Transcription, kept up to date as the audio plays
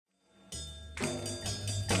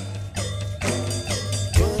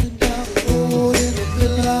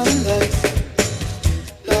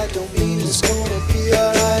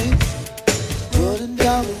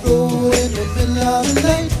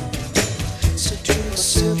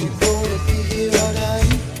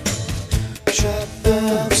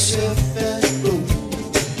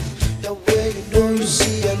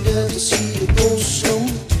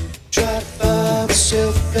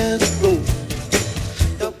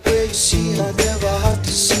see, I never have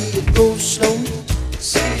to see it go slow.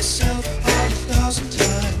 See yourself 1,000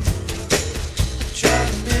 times. Try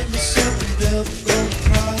to make myself never gonna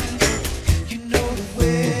cry. You know the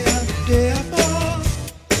way and the day I fall.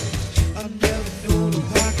 I never know the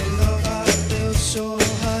kind of love I felt, so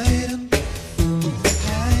I'm hiding,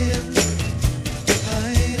 hiding,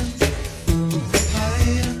 hiding,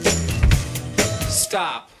 hiding.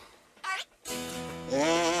 Stop.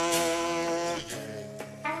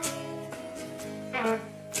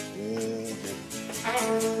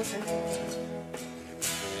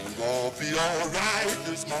 Gonna be alright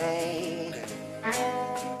this morning.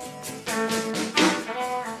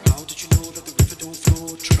 How did you know that the river don't flow?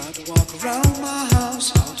 Try to walk around my house.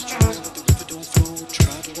 How did you know that the river don't flow?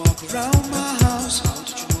 Try to walk around my house. How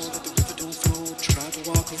did you know that the river don't flow? Try to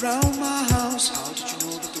walk around my house. How did you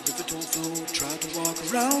know that the river don't flow? Try to walk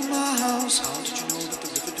around my house. How did you know that the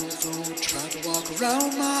river don't flow? Try to walk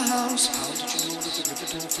around my house. How did you know that the river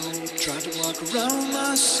don't flow? Try to walk around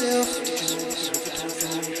myself. How did you know that the river don't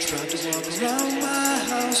flow? Try to walk around my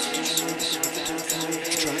house. How did you know that the river don't flow?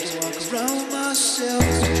 Try to walk around myself.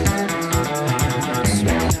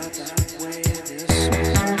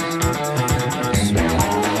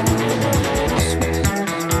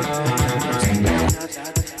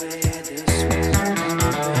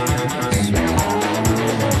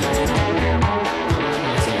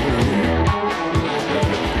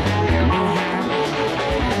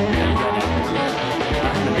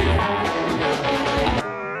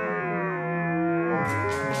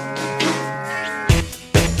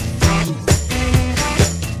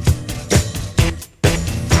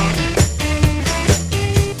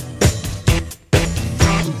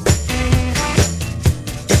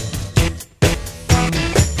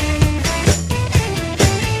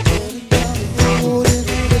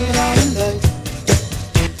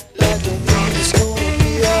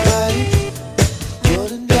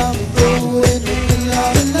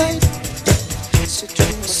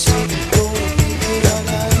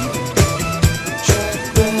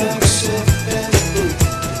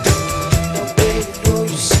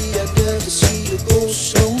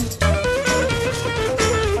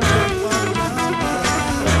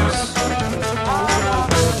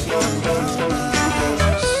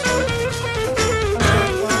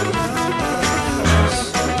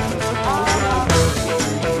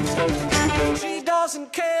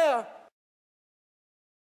 Doesn't care.